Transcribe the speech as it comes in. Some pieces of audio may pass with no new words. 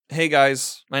Hey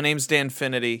guys, my name's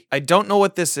Danfinity. I don't know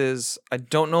what this is. I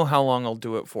don't know how long I'll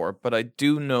do it for, but I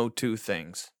do know two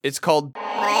things. It's called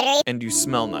and you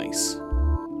smell nice.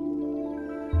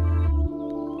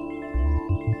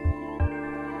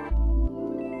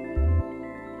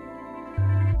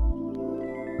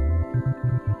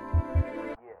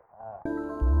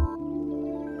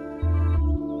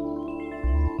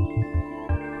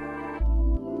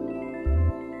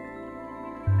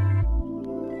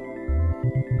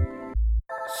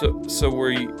 So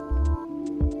were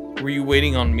you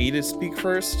waiting on me to speak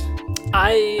first?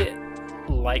 I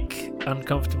like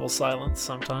uncomfortable silence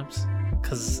sometimes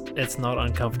because it's not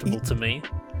uncomfortable to me.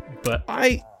 But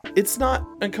It's not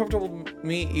uncomfortable to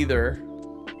me either.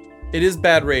 It is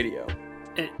bad radio.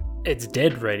 it's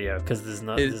dead radio because there's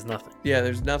nothing. Yeah,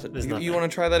 there's nothing. You want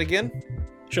to try that again?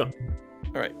 Sure.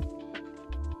 All right.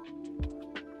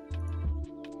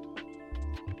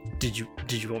 Did you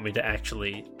want me to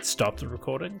actually stop the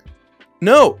recording?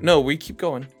 No, we keep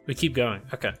going. We keep going.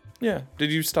 Okay. Yeah.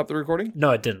 Did you stop the recording?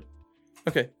 No, I didn't.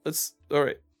 Okay. All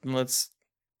right. Let's.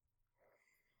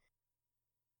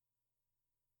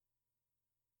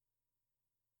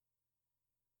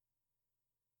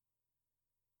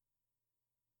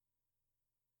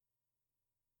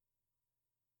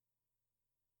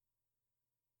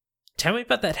 Tell me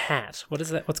about that hat. What is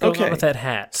that? What's going on with that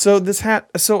hat? So this hat.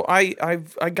 So I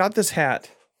got this hat.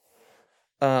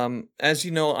 As you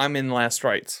know, I'm in Last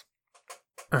Rites.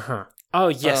 Oh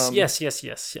yes,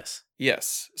 yes.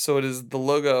 Yes. So it is the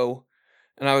logo,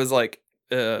 and I was like,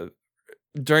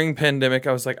 during pandemic,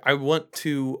 I was like, I want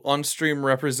to on stream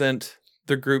represent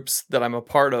the groups that I'm a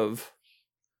part of.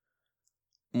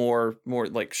 More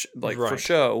like Right. for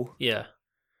show. Yeah.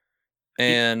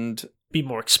 And be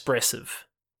more expressive.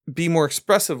 Be more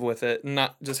expressive with it, and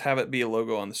not just have it be a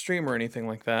logo on the stream or anything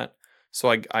like that. So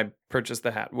I purchased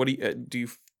the hat. What do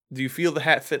you feel the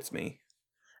hat fits me?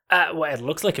 Well, it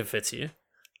looks like it fits you.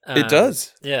 It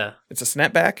does. Yeah. It's a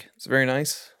snapback. It's very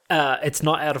nice. It's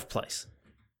not out of place.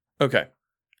 Okay,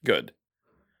 good.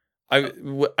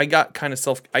 I got kind of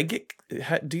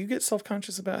do you get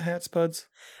self-conscious about hats, Puds?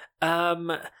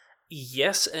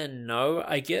 Yes and no.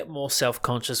 I get more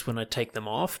self-conscious when I take them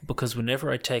off because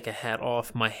whenever I take a hat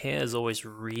off, my hair is always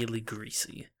really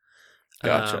greasy.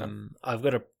 Gotcha. I've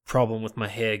got a problem with my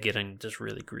hair getting just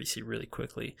really greasy really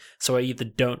quickly. So I either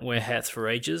don't wear hats for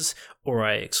ages or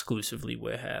I exclusively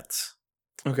wear hats.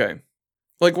 Okay.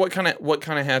 Like what kind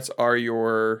of hats are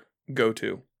your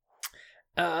go-to?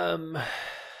 I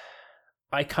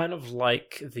kind of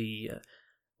like the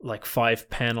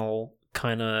 5-panel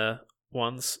kind of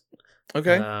ones.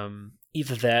 Okay.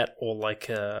 Either that or like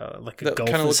a that golfer's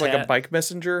kind of looks hat. like a bike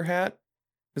messenger hat.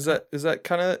 Is that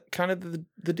kind of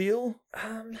the deal?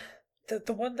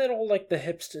 The one that all like the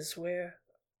hipsters wear.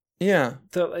 Yeah.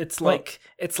 It's not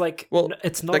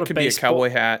that a could baseball. be a cowboy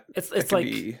hat. It's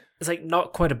like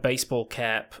not quite a baseball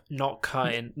cap, not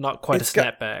quite a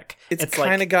snapback.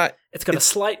 It's got a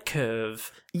slight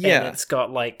curve. Yeah. And it's got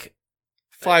like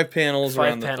 5 panels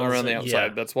around the outside. Yeah.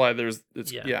 That's why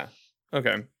yeah.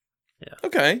 Okay. Yeah.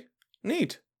 Okay.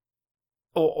 Neat.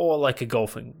 Or like a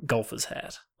golfer's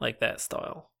hat, like that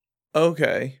style.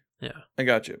 Okay. Yeah. I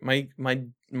got you.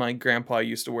 My grandpa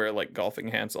used to wear like golfing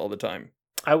hats all the time.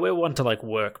 I wear one to like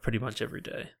work pretty much every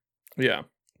day. Yeah.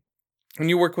 And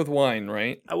you work with wine,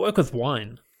 right? I work with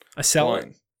wine. I sell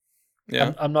wine. it.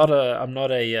 Yeah. I'm not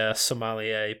a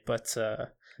sommelier, but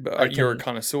you're a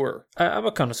connoisseur. I'm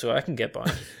a connoisseur. I can get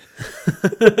by.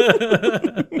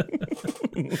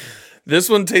 This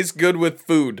one tastes good with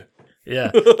food.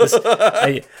 Yeah.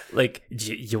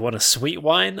 You want a sweet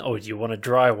wine or do you want a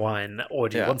dry wine or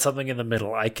do you want something in the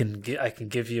middle? I can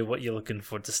give you what you're looking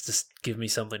for. Just give me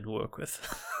something to work with.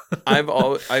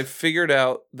 I've figured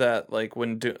out that like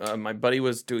when my buddy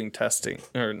was doing tasting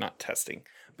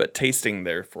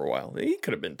there for a while. He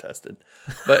could have been tested,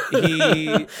 but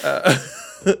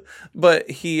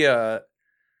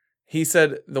he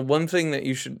said the one thing that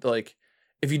you should like.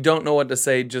 If you don't know what to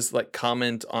say, just like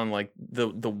comment on like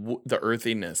the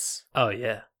earthiness. Oh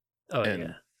yeah,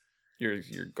 and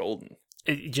you're golden.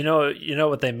 You know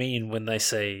what they mean when they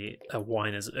say a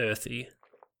wine is earthy.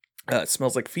 It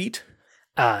smells like feet.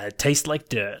 It tastes like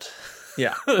dirt.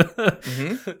 Yeah,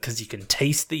 because you can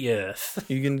taste the earth.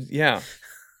 You can, yeah.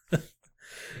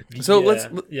 So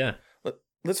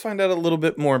let's find out a little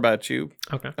bit more about you.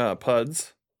 Okay,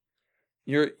 Puds.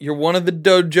 You're one of the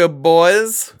dojo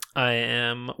boys. I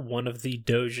am one of the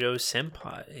dojo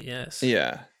senpai. Yes.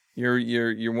 Yeah.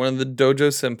 You're one of the dojo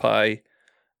senpai.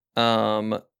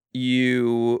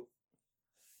 You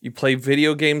play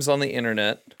video games on the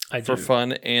internet for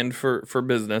fun and for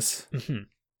business. Mm-hmm.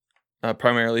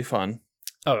 Primarily fun.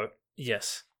 Oh,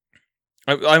 yes.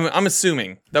 I'm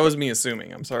assuming. That was me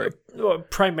assuming. I'm sorry. Well,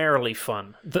 primarily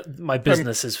fun. My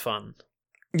business is fun.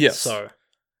 Yes. So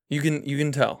you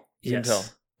can tell. You can tell.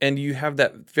 And you have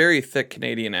that very thick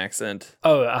Canadian accent.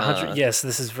 Oh, 100. Yes,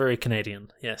 this is very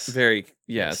Canadian. Yes.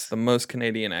 It's the most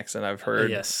Canadian accent I've heard.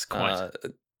 Yes, quite.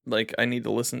 Like I need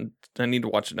to watch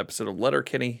an episode of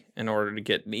Letterkenny in order to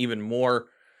get an even more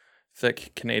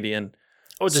thick Canadian.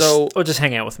 Or just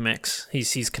hang out with Max.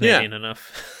 He's Canadian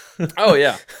enough. Oh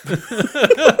yeah.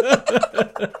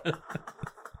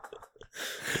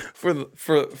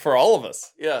 for all of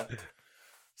us. Yeah.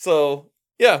 So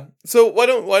why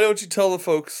don't you tell the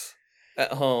folks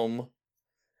at home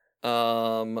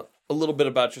a little bit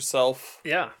about yourself?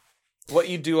 Yeah. What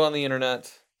you do on the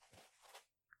internet?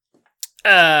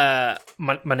 My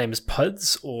name is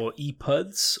Puds or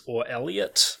ePuds or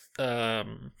Elliot.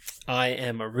 I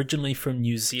am originally from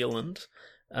New Zealand,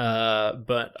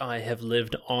 but I have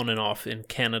lived on and off in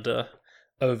Canada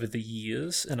over the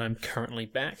years, and I'm currently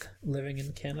back living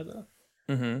in Canada.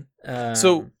 Mm-hmm.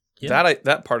 So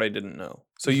that part I didn't know.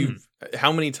 So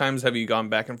how many times have you gone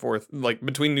back and forth, like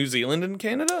between New Zealand and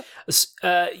Canada?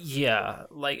 Yeah,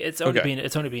 like it's only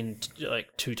been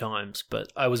like 2 times,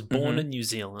 but I was born in New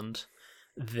Zealand.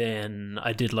 Then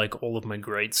I did like all of my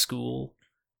grade school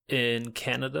in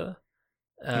Canada,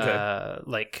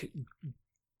 like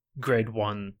grade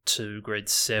 1 to grade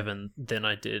 7. Then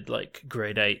I did like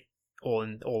grade 8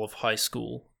 all of high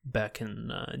school back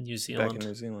in New Zealand. Back in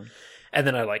New Zealand. And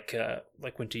then I like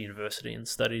went to university and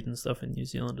studied and stuff in New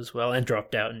Zealand as well, and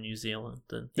dropped out in New Zealand.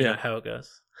 And you know how it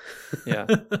goes. Yeah,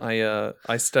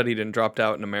 I studied and dropped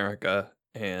out in America,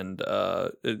 and I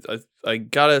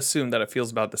gotta assume that it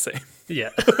feels about the same.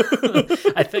 Yeah,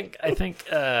 I think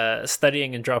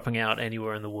studying and dropping out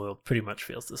anywhere in the world pretty much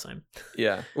feels the same.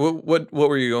 Yeah. What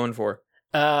were you going for?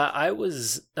 I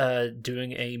was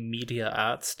doing a media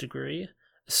arts degree.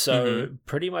 So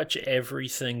pretty much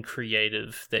everything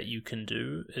creative that you can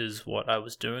do is what I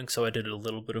was doing. So I did a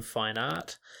little bit of fine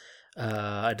art.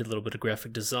 I did a little bit of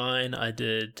graphic design. I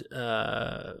did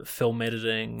film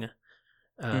editing.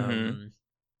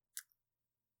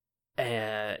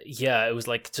 It was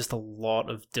like just a lot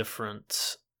of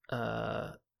different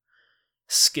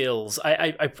skills.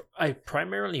 I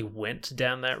primarily went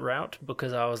down that route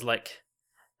because I was like,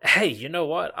 hey, you know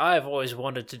what? I've always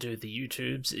wanted to do the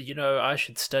YouTubes. You know, I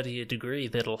should study a degree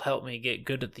that'll help me get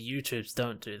good at the YouTubes.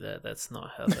 Don't do that. That's not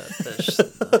how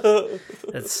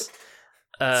that's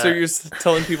so you're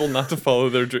telling people not to follow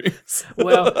their dreams?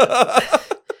 Well,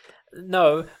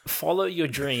 no, follow your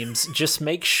dreams. Just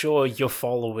make sure you're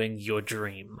following your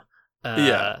dream.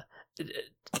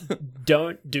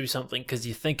 Don't do something because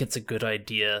you think it's a good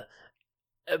idea,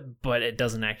 but it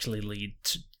doesn't actually lead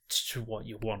to what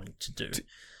you're wanting to do.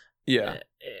 Yeah.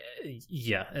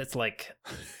 It's like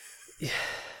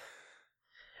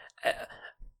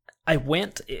I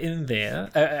went in there.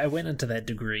 I went into that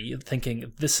degree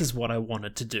thinking this is what I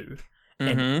wanted to do,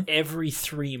 and every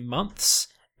 3 months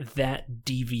that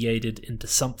deviated into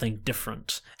something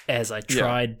different as I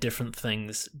tried different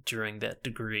things during that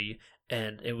degree,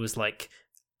 and it was like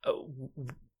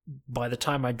by the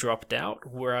time I dropped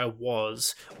out, where I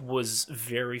was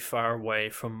very far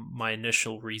away from my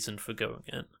initial reason for going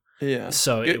in. Yeah.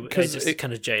 So it just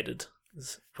kind of jaded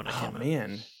when I came out.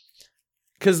 Man.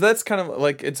 Because that's kind of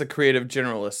like, it's a creative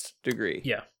generalist degree.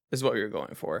 Yeah. Is what you're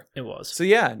going for. It was. So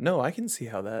yeah, no, I can see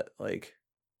how that like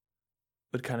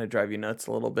would kind of drive you nuts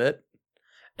a little bit.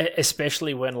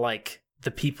 Especially when like the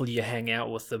people you hang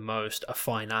out with the most are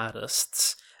fine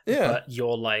artists. Yeah. But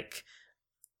you're like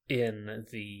in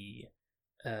the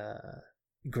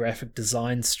graphic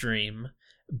design stream,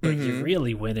 but you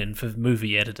really went in for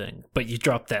movie editing, but you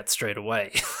dropped that straight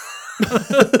away.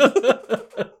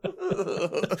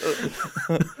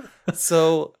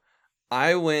 So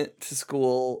I went to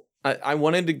school. I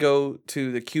wanted to go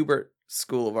to the Kubert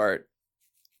School of Art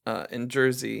in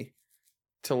Jersey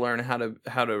to learn how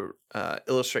to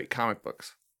illustrate comic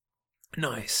books.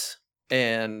 Nice.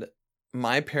 And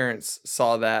my parents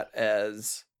saw that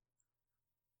as,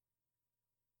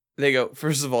 they go,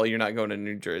 first of all, you're not going to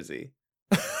New Jersey.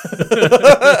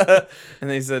 And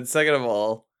they said, second of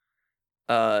all,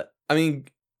 I mean,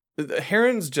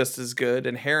 Heron's just as good,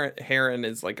 and Heron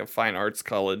is like a fine arts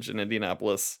college in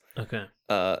Indianapolis. Okay.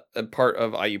 A part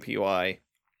of IUPUI.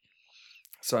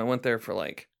 So I went there for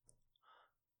like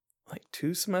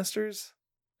 2 semesters.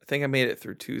 I think I made it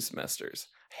through 2 semesters.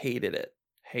 Hated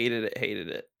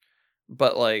it.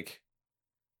 But like,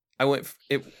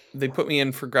 they put me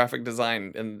in for graphic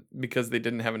design, and because they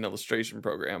didn't have an illustration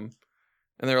program,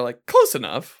 and they were like, close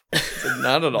enough. I said,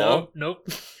 not at all. Nope.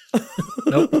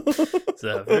 Nope. It's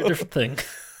a very different thing.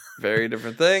 Very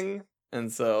different thing.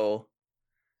 And so,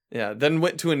 yeah, then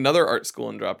went to another art school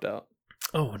and dropped out.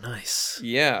 Oh, nice.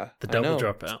 Yeah. The double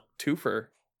dropout. Twofer.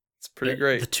 It's pretty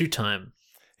great. The 2-time.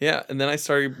 Yeah, and then I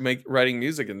started writing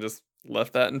music and just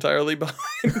left that entirely behind.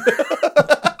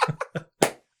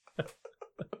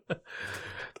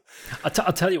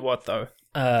 I'll tell you what, though.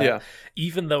 Yeah.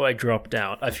 Even though I dropped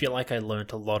out, I feel like I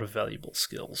learned a lot of valuable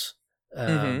skills.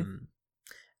 And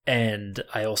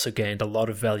I also gained a lot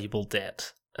of valuable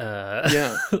debt.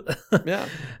 Yeah.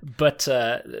 But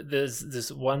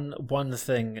there's one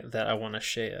thing that I want to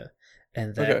share,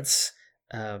 and that's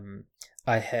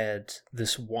I had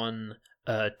this one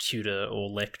tutor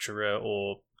or lecturer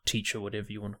or teacher,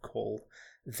 whatever you want to call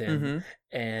them,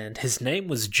 and his name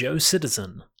was Joe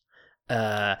Citizen.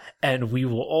 And we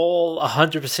were all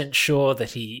 100% sure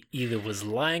that he either was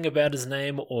lying about his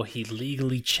name or he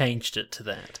legally changed it to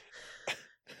that.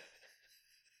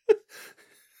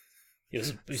 Yeah.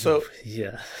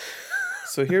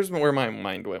 So here's where my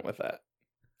mind went with that.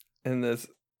 And this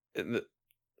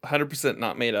 100%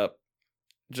 not made up.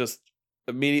 Just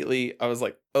immediately I was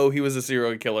like, oh, he was a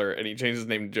serial killer and he changed his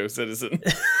name to Joe Citizen.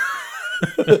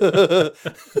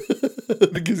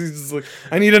 Because he's just like,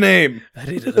 I need a name. I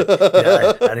need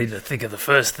to think of the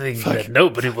first thing that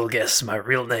nobody will guess my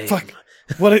real name. Fuck.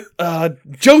 What?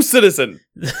 Joe Citizen.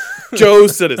 Joe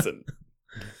Citizen.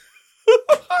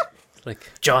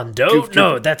 Like John Doe?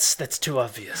 No, that's too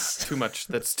obvious. Too much.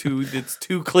 It's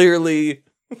too clearly.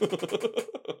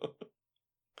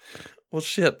 Well,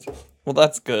 shit. Well,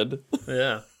 that's good.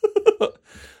 Yeah.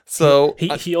 So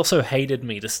he also hated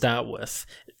me to start with.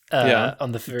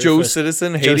 On the very Joe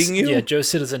Citizen hating you? Yeah, Joe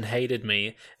Citizen hated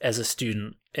me as a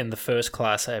student in the first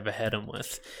class I ever had him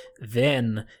with.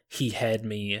 Then he had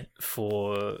me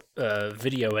for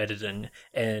video editing,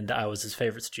 and I was his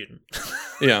favorite student.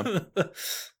 Yeah.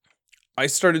 I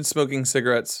started smoking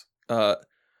cigarettes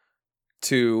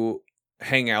to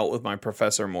hang out with my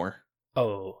professor more.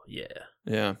 Oh, yeah.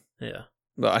 Yeah. Yeah.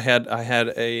 But I had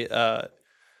a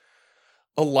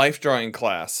life drawing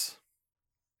class,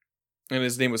 and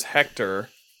his name was Hector,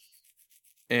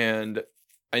 and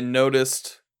I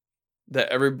noticed that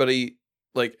everybody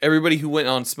who went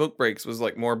on smoke breaks was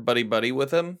like more buddy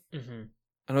with him. And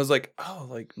I was like, oh,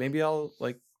 like maybe I'll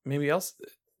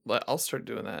start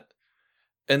doing that.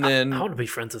 And then I want to be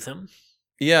friends with him.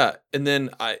 Yeah, and then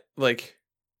I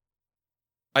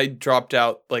dropped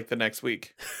out like the next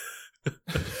week.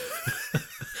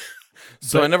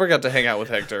 So I never got to hang out with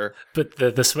Hector. But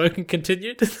the smoking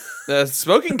continued? The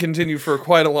smoking continued for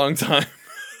quite a long time.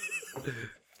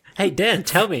 Hey, Dan,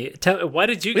 tell me, why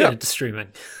did you get into streaming?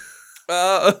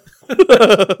 About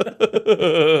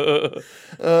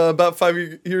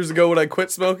 5 years ago when I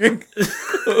quit smoking.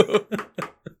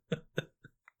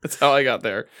 That's how I got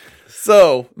there.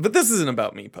 So, but this isn't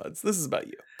about me, Puds. This is about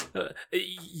you.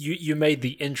 You made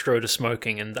the intro to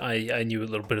smoking, and I knew a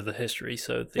little bit of the history,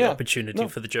 so the opportunity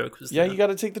for the joke was there. Yeah, you got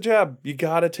to take the jab. You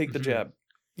got to take the jab.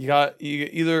 You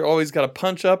either always got to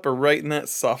punch up or right in that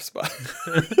soft spot.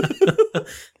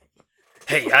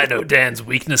 Hey, I know Dan's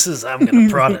weaknesses. I'm gonna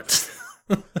prod it.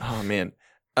 Oh man,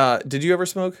 did you ever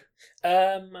smoke?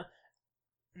 No.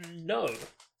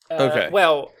 Okay.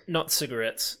 Well, not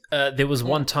cigarettes. There was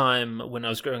one time when I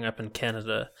was growing up in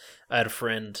Canada, I had a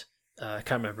friend. I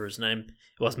can't remember his name.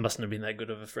 It mustn't have been that good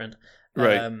of a friend.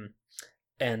 Right.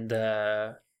 And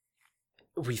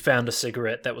we found a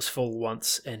cigarette that was full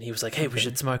once, and he was like, "Hey, we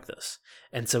should smoke this."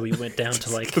 And so we went down to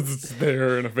like, because it's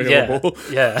there and available.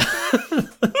 Yeah.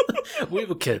 We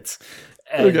were kids,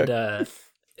 and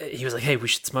he was like, "Hey, we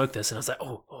should smoke this," and I was like,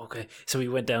 "Oh, okay." So we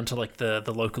went down to like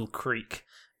the local creek,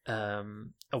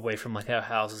 away from like our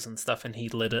houses and stuff, and he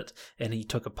lit it, and he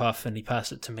took a puff, and he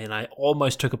passed it to me, and I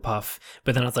almost took a puff,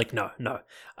 but then I was like, no,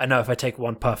 I know if I take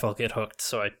one puff, I'll get hooked,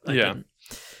 so I didn't.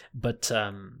 But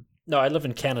no, I live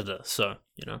in Canada, so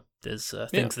there's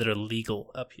things that are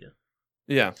legal up here.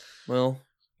 Yeah, well,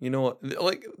 you know what?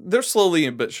 Like they're slowly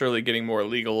but surely getting more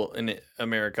legal in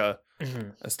America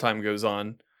as time goes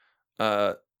on.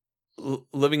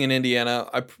 Living in Indiana,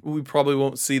 we probably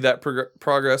won't see that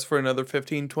progress for another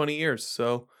 15, 20 years.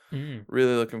 So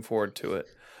really looking forward to it.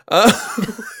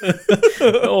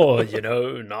 Or,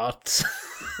 not.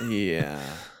 Yeah.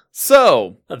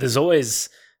 So there's always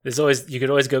you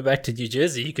could always go back to New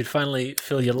Jersey. You could finally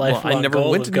fill your lifelong goal. I never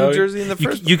went to New Jersey in the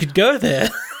first. You could go there.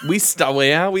 We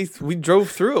drove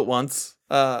through it once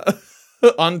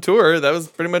on tour. That was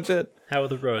pretty much it. How are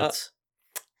the roads?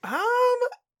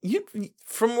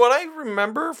 From what I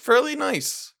remember, fairly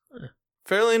nice.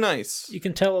 Fairly nice. You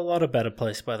can tell a lot about a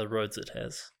place by the roads it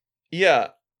has. Yeah.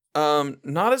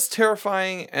 Not as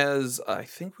terrifying as I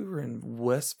think we were in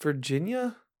West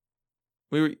Virginia.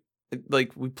 We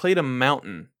played a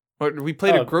mountain. Or we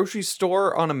played a grocery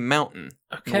store on a mountain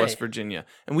in West Virginia.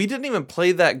 And we didn't even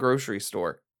play that grocery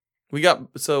store. We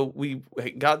got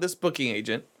this booking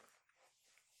agent.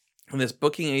 And this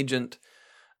booking agent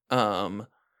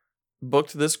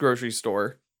booked this grocery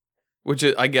store, which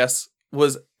I guess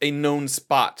was a known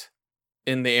spot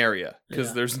in the area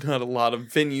because there's not a lot of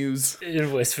venues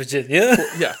in West Virginia.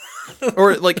 Yeah.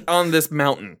 Or like on this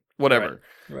mountain, whatever.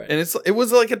 Right. And it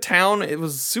was like a town. It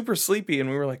was super sleepy and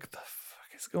we were like, what the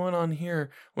fuck is going on here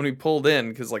when we pulled in?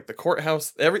 Because like the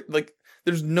courthouse,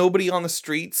 there's nobody on the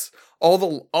streets. All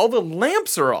the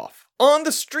lamps are off on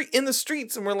the street, in the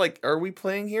streets, and we're like, are we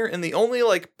playing here? And the only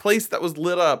like place that was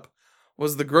lit up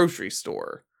was the grocery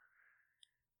store.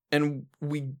 And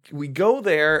we go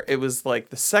there. It was like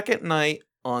the second night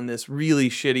on this really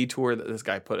shitty tour that this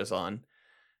guy put us on.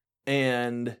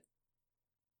 And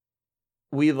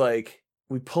we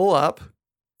pull up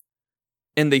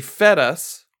and they fed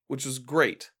us, which was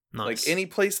great. Nice. Like any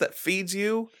place that feeds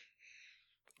you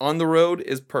on the road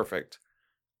is perfect.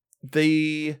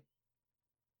 The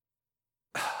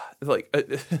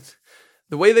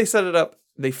way they set it up,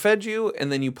 they fed you and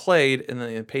then you played and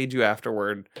then they paid you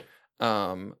afterward.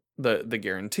 The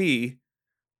guarantee,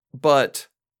 but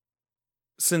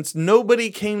since nobody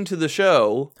came to the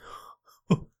show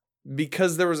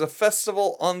because there was a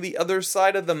festival on the other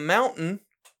side of the mountain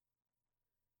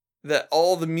that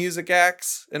all the music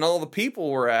acts and all the people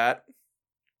were at,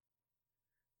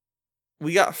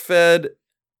 we got fed,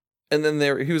 and then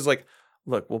he was like,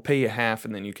 look, we'll pay you half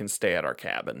and then you can stay at our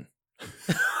cabin.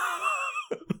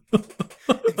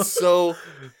 so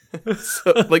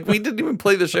like we didn't even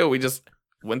play the show, we just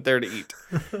went there to eat.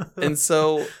 And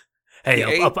so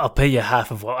hey, I'll pay you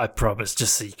half of what I promised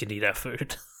just so you can eat our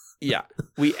food. Yeah,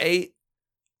 we ate,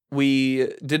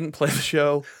 we didn't play the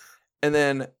show, and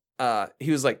then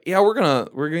he was like, yeah, we're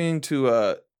going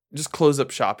to just close up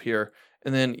shop here,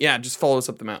 and then just follow us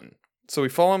up the mountain. So we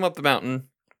follow him up the mountain.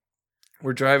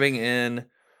 We're driving in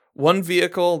one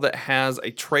vehicle that has a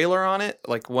trailer on it,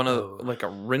 like like a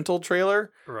rental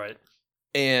trailer. Right.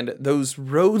 And those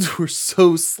roads were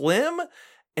so slim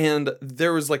and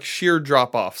there was like sheer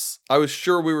drop-offs. I was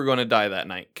sure we were going to die that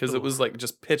night because it was like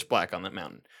just pitch black on that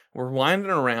mountain. We're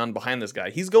winding around behind this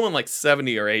guy. He's going like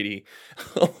 70 or 80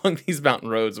 along these mountain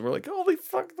roads. And we're like, holy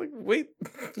fuck, like wait,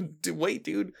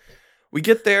 dude. We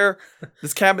get there,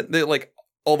 this cabin, like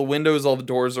all the windows, all the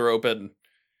doors are open.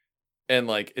 And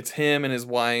like it's him and his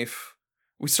wife.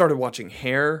 We started watching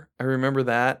Hair. I remember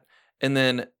that. And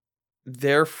then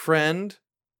their friend,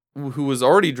 who was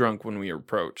already drunk when we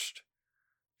approached,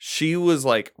 she was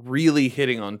like really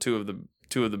hitting on two of the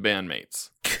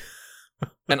bandmates.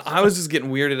 And I was just getting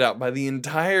weirded out by the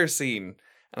entire scene.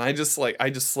 And I just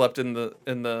slept in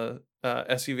the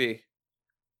SUV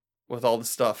with all the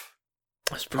stuff.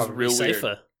 It was probably safer.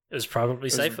 Weird. It was probably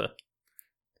safer.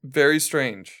 Very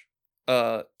strange.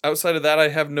 Outside of that, I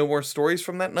have no more stories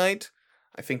from that night.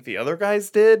 I think the other guys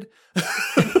did.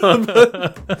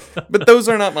 but those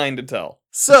are not mine to tell.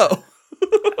 So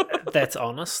that's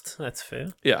honest. That's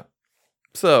fair. Yeah.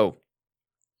 So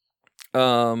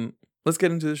let's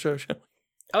get into the show, shall we?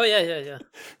 Oh yeah. Yeah,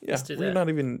 let's do that. We're not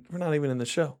even in the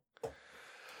show.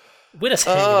 We're just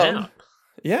hanging out.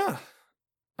 Yeah.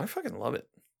 I fucking love it.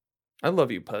 I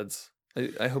love you, Puds.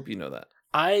 I hope you know that.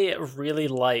 I really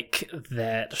like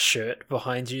that shirt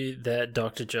behind you that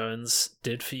Dr. Jones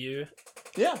did for you.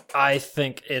 Yeah. I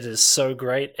think it is so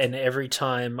great, and every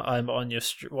time I'm on your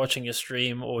watching your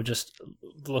stream or just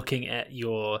looking at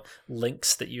your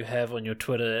links that you have on your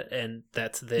Twitter and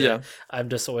that's there, I'm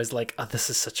just always like, oh, this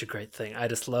is such a great thing. I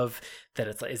just love that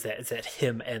it's like, is that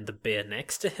him and the bear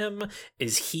next to him?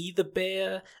 Is he the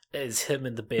bear? Is him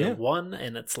and the bear one?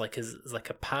 And it's like like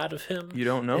a part of him. You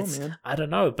don't know, man. I don't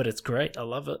know, but it's great. I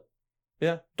love it.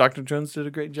 Yeah, Dr. Jones did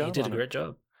a great job. He did a great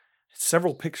job.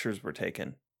 Several pictures were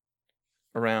taken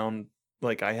around,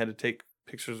 like I had to take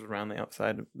pictures around the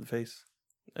outside of the face,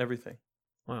 everything.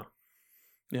 Wow.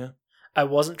 Yeah. I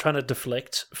wasn't trying to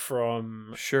deflect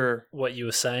from what you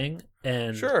were saying,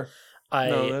 and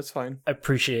no, that's fine. I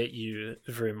appreciate you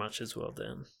very much as well,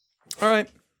 Dan. All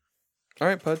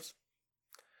right, Puds.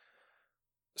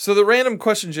 So the random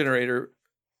question generator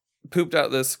pooped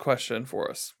out this question for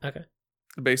us. Okay.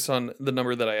 Based on the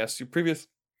number that I asked you previous.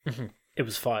 Mm-hmm. It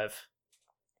was 5.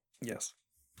 Yes.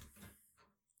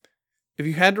 If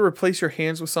you had to replace your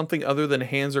hands with something other than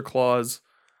hands or claws,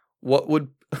 what would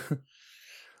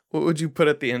you put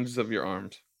at the ends of your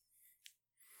arms?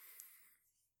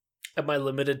 Am I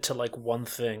limited to like one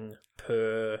thing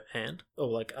per hand or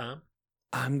like arm?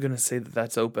 I'm gonna say that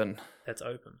that's open. That's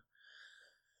open.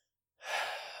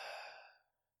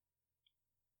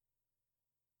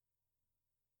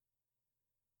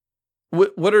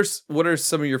 What are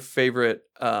some of your favorite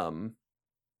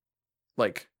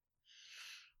like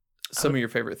some of your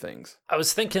favorite things? I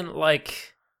was thinking,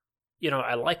 like,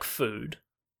 I like food,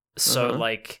 so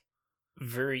like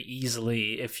very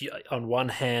easily, if you on one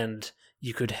hand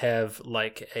you could have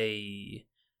like a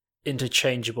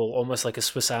interchangeable, almost like a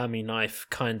Swiss Army knife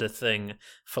kind of thing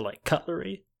for like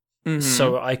cutlery.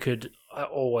 So I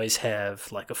always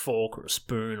have like a fork or a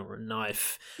spoon or a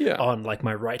knife on like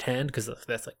my right hand, because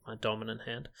that's like my dominant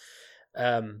hand.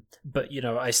 But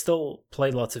I still play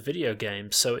lots of video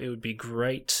games, so it would be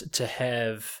great to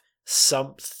have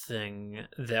something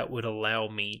that would allow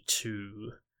me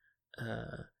to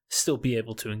still be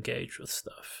able to engage with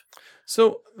stuff.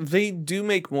 So they do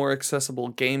make more accessible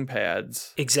game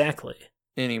pads Exactly.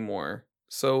 anymore.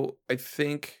 So I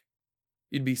think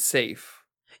you'd be safe.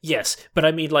 Yes, but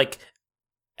I mean, like,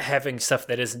 having stuff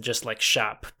that isn't just like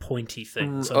sharp, pointy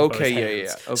things on both hands.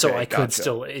 Yeah. Okay, so I could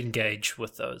still engage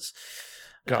with those.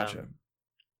 Gotcha.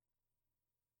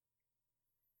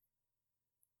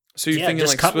 So you're thinking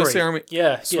like cutlery.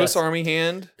 Swiss Army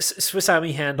hand? Swiss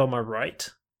Army hand on my right.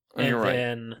 On your right.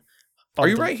 Then are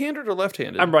you right-handed or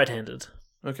left-handed? I'm right-handed.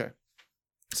 Okay.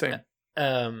 Same.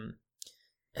 And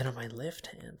on my left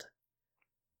hand,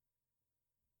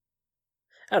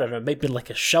 I don't know, maybe like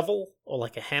a shovel or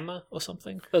like a hammer or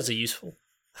something. Those are useful.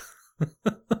 I'm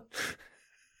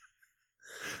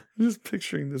just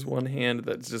picturing this one hand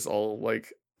that's just all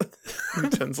like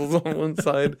utensils on one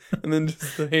side, and then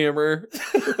just the hammer.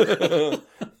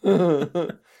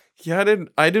 Yeah,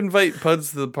 I'd invite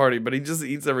Puds to the party, but he just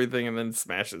eats everything and then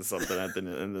smashes something at the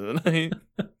end of the night.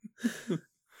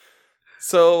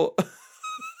 So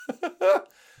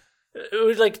it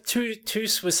was like two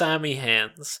Swiss Army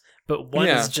hands, but one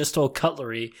is just all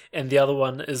cutlery, and the other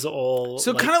one is all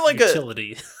so like kind of like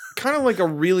utility. Kind of like a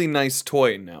really nice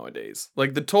toy nowadays.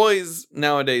 Like the toys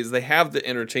nowadays, they have the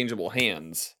interchangeable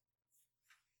hands.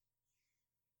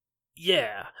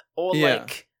 Yeah, or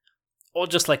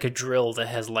just like a drill that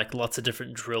has like lots of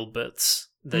different drill bits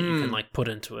that you can like put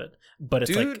into it. But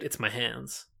it's like it's my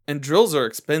hands. And drills are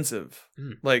expensive.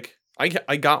 Like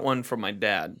I got one from my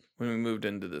dad when we moved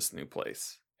into this new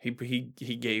place. He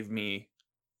gave me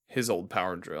his old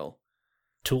power drill.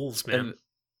 Tools, man.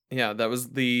 And,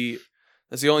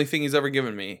 that's the only thing he's ever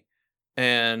given me.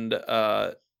 And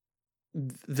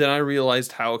then I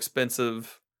realized how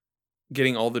expensive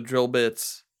getting all the drill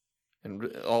bits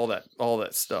and all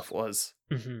that stuff was.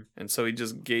 And so he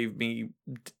just gave me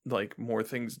like more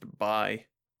things to buy.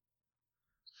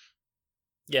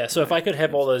 Yeah, so if I could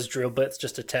have all those drill bits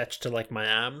just attached to like my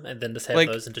arm and then just have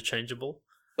those interchangeable.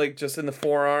 Like just in the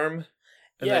forearm,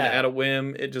 and then at a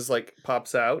whim it just like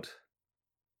pops out.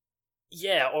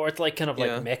 Yeah, or it's like kind of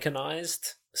like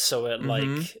mechanized, so it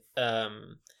like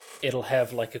it'll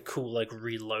have like a cool like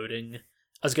reloading.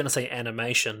 I was gonna say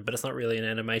animation, but it's not really an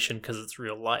animation because it's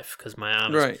real life. Because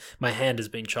my hand has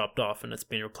been chopped off and it's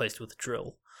been replaced with a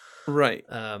drill, right?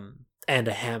 And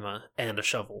a hammer and a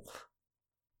shovel.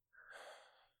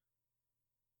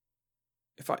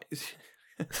 If I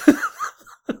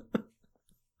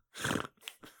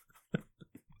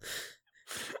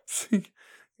you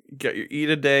got your eat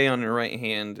a day on your right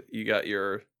hand, you got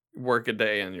your work a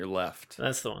day on your left.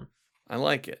 That's the one. I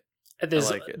like it.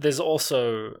 There's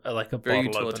also like a very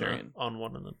bottle utilitarian opener on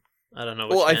one of them. I don't know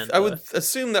which hand. I would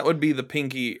assume that would be the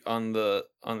pinky on the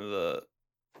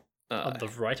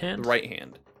right hand. The right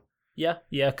hand. Yeah,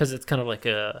 because it's kind of like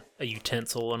a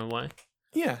utensil in a way.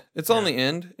 Yeah, it's on the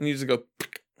end, and you just go.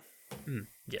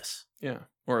 Yes. Yeah,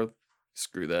 or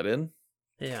screw that in.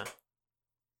 Yeah.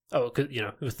 Oh, cause,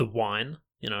 with the wine,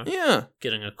 Yeah.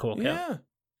 Getting a cork out. Yeah.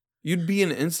 You'd be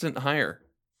an instant hire.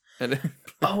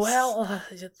 Oh well.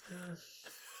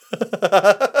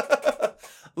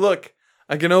 Look,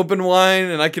 I can open wine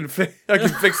and I can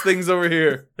fix things over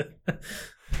here.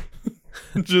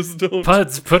 Just don't.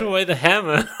 Puds, put away the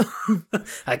hammer.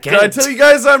 I can't. Did I tell you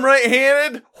guys I'm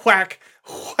right-handed? Whack,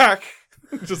 whack.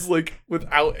 Just like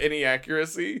without any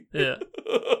accuracy. Yeah.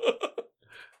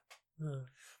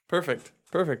 Perfect.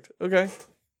 Okay.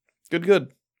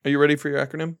 Good. Are you ready for your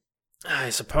acronym? I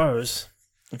suppose.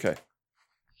 Okay.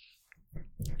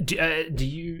 Do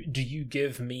you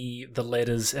give me the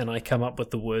letters and I come up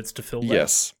with the words to fill that?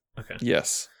 Yes. Okay.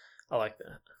 Yes. I like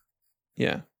that.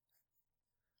 Yeah.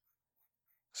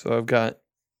 So I've got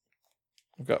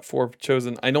 4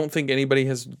 chosen. I don't think anybody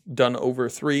has done over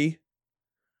 3.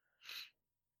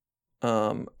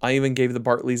 I even gave the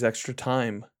Bartleys extra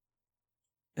time,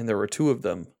 and there were 2 of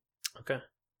them. Okay.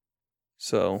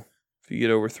 So if you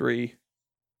get over 3,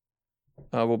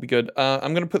 we'll be good.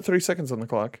 I'm going to put 30 seconds on the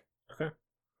clock. Okay.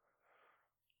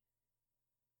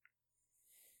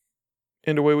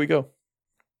 And away we go.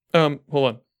 Hold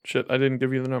on. Shit, I didn't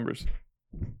give you the numbers.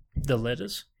 The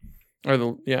letters?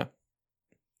 Yeah.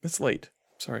 It's late.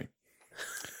 Sorry.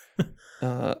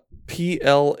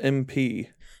 PLMP.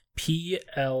 PLMP.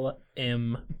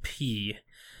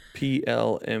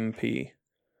 PLMP.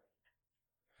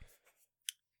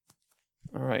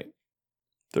 All right.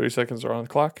 30 seconds are on the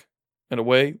clock, and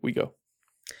away we go.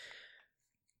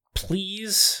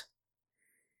 Please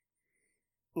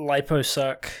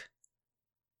liposuck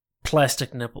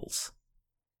plastic nipples.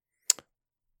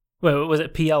 Wait, was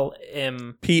it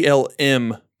PLM?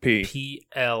 PLMP.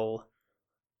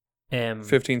 PLM.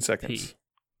 15 seconds.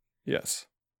 Yes.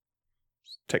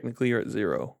 Technically, you're at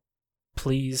 0.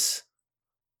 Please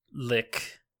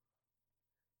lick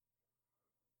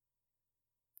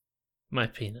my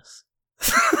penis.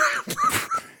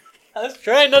 I was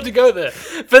trying not to go there,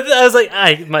 but I was like,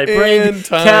 my brain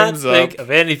can't think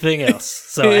of anything else,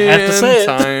 so I have to say it.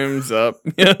 Time's up.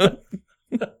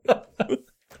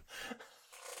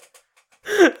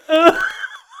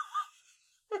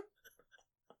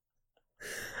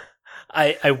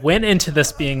 I went into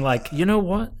this being like, you know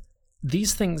what?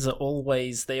 These things they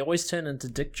always turn into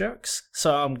dick jokes,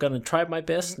 so I'm gonna try my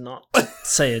best not to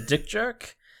say a dick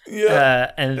joke.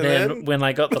 Yeah. And then when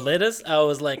I got the letters, I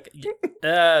was like,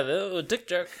 dick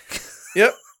joke.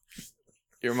 Yep.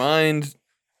 Your mind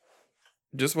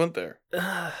just went there.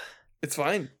 It's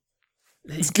fine.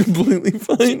 It's completely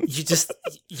fine.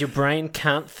 Your brain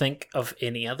can't think of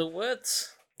any other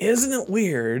words. Isn't it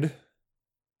weird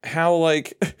how,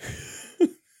 like,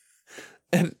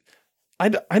 and I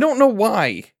don't know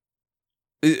why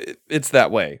it's that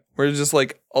way. Where it's just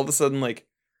like, all of a sudden, like,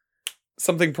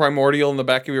 something primordial in the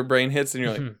back of your brain hits and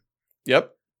you're like,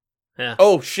 yep. Yeah.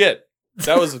 Oh, shit.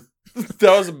 That was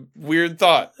a weird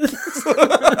thought.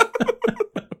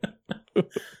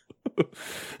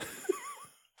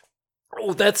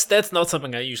 Oh, that's not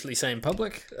something I usually say in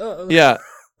public. Yeah.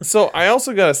 So I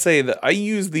also gotta say that I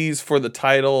use these for the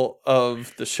title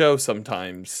of the show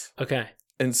sometimes. Okay.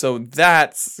 And so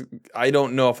I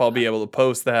don't know if I'll be able to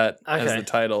post that as the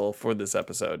title for this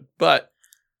episode, but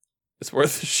it's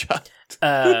worth a shot.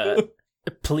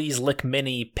 Please lick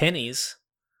many pennies.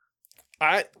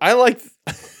 I like.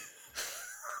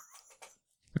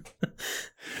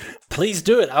 Please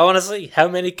do it. I want to see how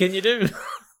many can you do.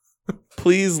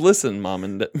 Please listen, mom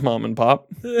and pop.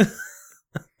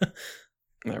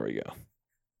 There we go.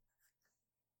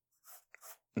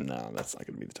 No, that's not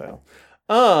going to be the title.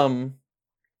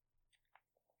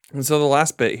 And so the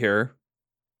last bit here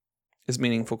is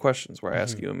meaningful questions, where I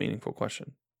ask you a meaningful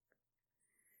question.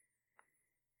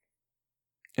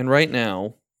 And right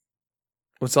now,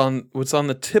 what's on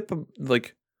the tip of,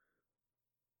 like,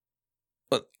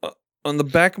 on the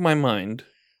back of my mind,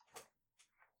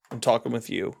 I'm talking with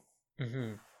you.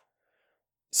 Mm-hmm.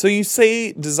 So you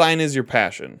say design is your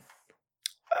passion.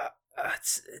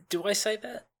 Do I say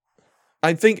that?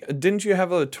 I think, didn't you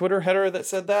have a Twitter header that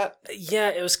said that? Yeah,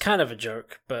 it was kind of a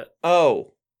joke, but...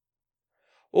 Oh.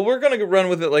 Well, we're going to run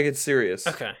with it like it's serious.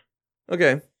 Okay.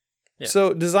 Okay. Yeah.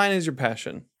 So design is your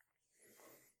passion.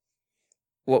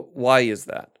 Why is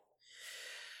that?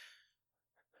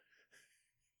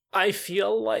 I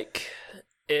feel like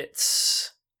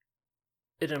it's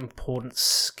an important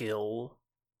skill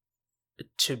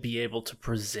to be able to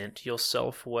present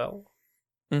yourself well.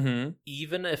 Mm-hmm.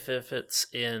 Even if it's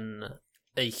in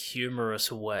a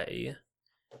humorous way,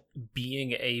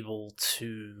 being able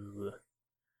to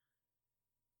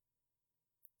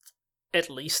at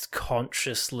least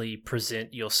consciously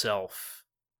present yourself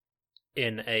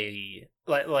in a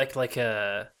like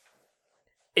a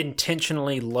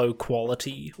intentionally low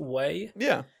quality way.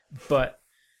 Yeah. But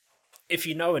if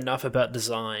you know enough about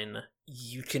design,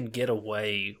 you can get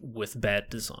away with bad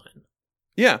design.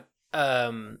 Yeah.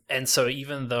 And so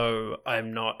even though I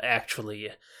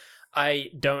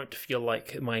don't feel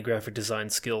like my graphic design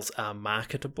skills are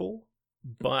marketable,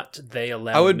 but they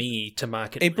allow me to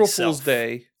market April myself. Fool's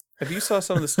Day. If you saw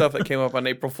some of the stuff that came up on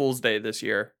April Fool's Day this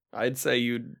year, I'd say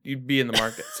you'd be in the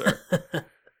market, sir.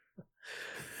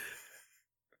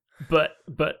 But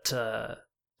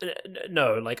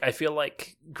no, like I feel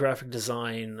like graphic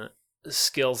design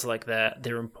skills like that,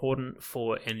 they're important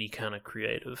for any kind of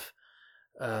creative.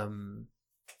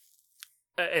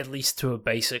 At least to a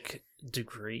basic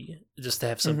degree, just to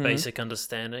have some basic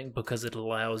understanding, because it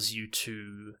allows you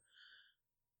to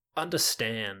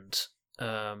understand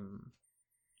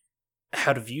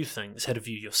how to view things, how to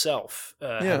view yourself,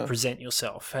 how to present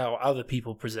yourself, how other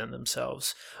people present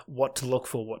themselves, what to look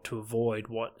for, what to avoid,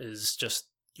 what is just,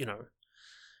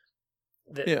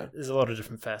 there's a lot of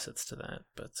different facets to that.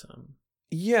 But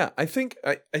yeah, I think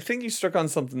you struck on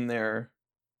something there,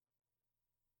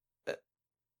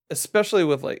 especially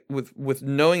with with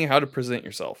knowing how to present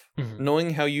yourself,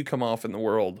 knowing how you come off in the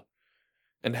world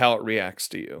and how it reacts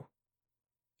to you.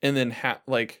 And then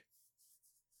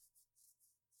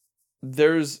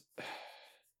there's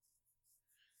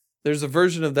a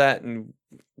version of that, and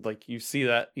you see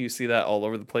that all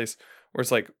over the place, where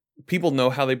it's people know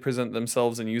how they present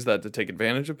themselves and use that to take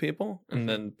advantage of people, and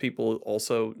then people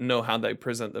also know how they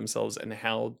present themselves and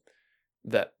how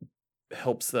that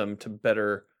helps them to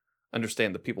better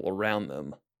understand the people around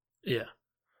them. Yeah.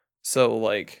 So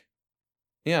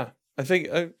yeah, I think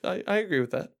I agree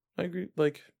with that. I agree.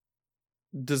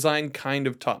 Design kind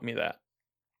of taught me that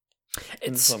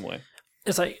in some way.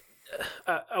 It's I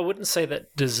wouldn't say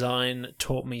that design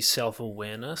taught me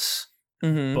self-awareness,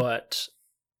 but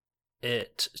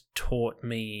it taught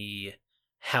me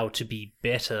how to be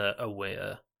better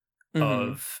aware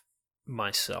of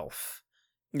myself.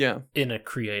 Yeah. In a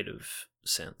creative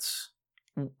sense.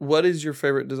 What is your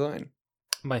favorite design?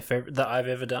 My favorite that I've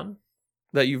ever done?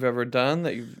 That you've ever done,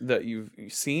 that you've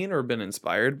seen or been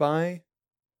inspired by?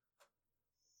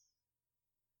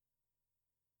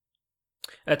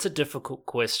 That's a difficult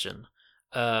question.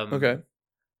 Okay.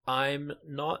 I'm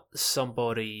not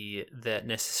somebody that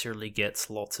necessarily gets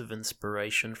lots of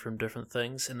inspiration from different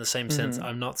things. In the same sense,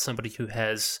 I'm not somebody who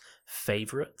has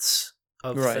favorites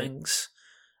of things.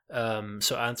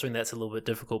 So answering that's a little bit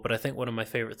difficult, but I think one of my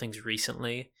favorite things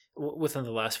recently, within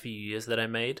the last few years that I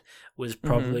made, was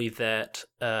probably that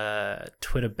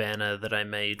Twitter banner that I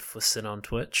made for Sin on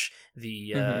Twitch.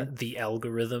 The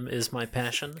algorithm is my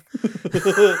passion.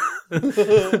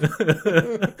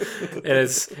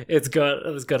 It's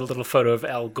got a little photo of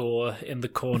Al Gore in the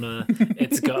corner.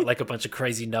 It's got a bunch of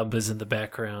crazy numbers in the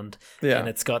background, and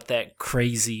it's got that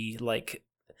crazy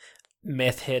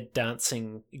meth head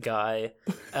dancing guy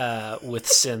with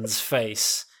Sin's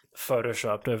face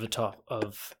photoshopped over top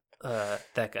of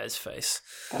that guy's face.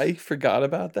 I forgot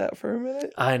about that for a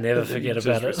minute. I never forget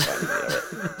about it.